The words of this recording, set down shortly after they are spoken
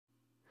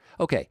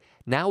Okay,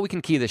 now we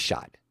can key this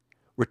shot.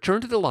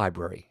 Return to the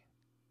library.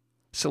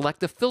 Select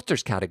the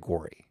Filters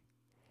category.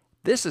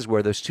 This is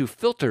where those two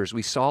filters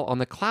we saw on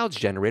the Clouds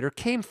generator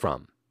came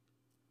from.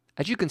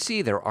 As you can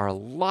see, there are a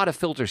lot of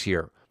filters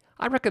here.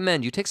 I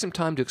recommend you take some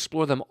time to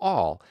explore them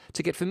all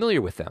to get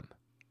familiar with them.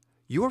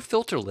 Your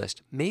filter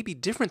list may be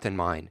different than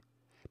mine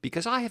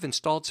because I have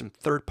installed some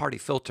third-party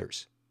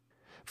filters.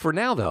 For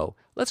now, though,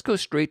 let's go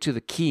straight to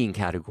the keying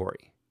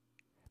category.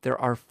 There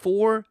are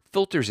 4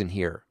 filters in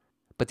here,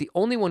 but the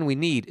only one we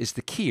need is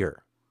the keyer.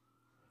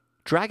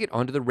 Drag it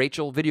onto the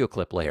Rachel video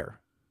clip layer.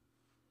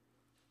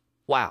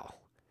 Wow,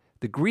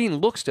 the green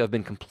looks to have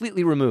been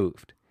completely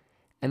removed,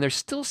 and there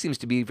still seems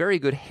to be very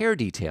good hair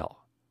detail.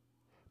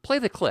 Play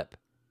the clip.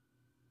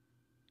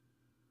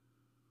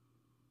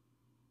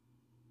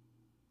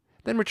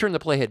 Then return the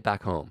playhead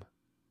back home.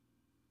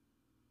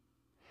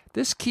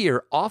 This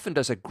keyer often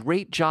does a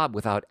great job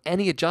without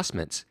any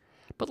adjustments,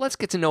 but let's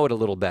get to know it a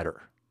little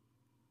better.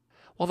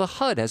 While the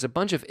HUD has a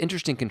bunch of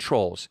interesting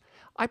controls,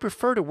 I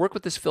prefer to work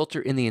with this filter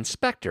in the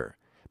inspector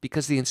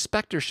because the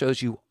inspector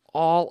shows you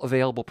all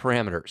available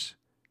parameters.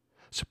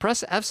 So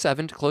press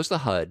F7 to close the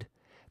HUD,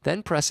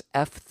 then press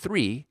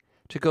F3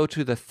 to go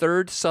to the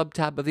third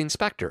sub-tab of the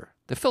inspector,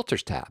 the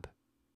Filters tab.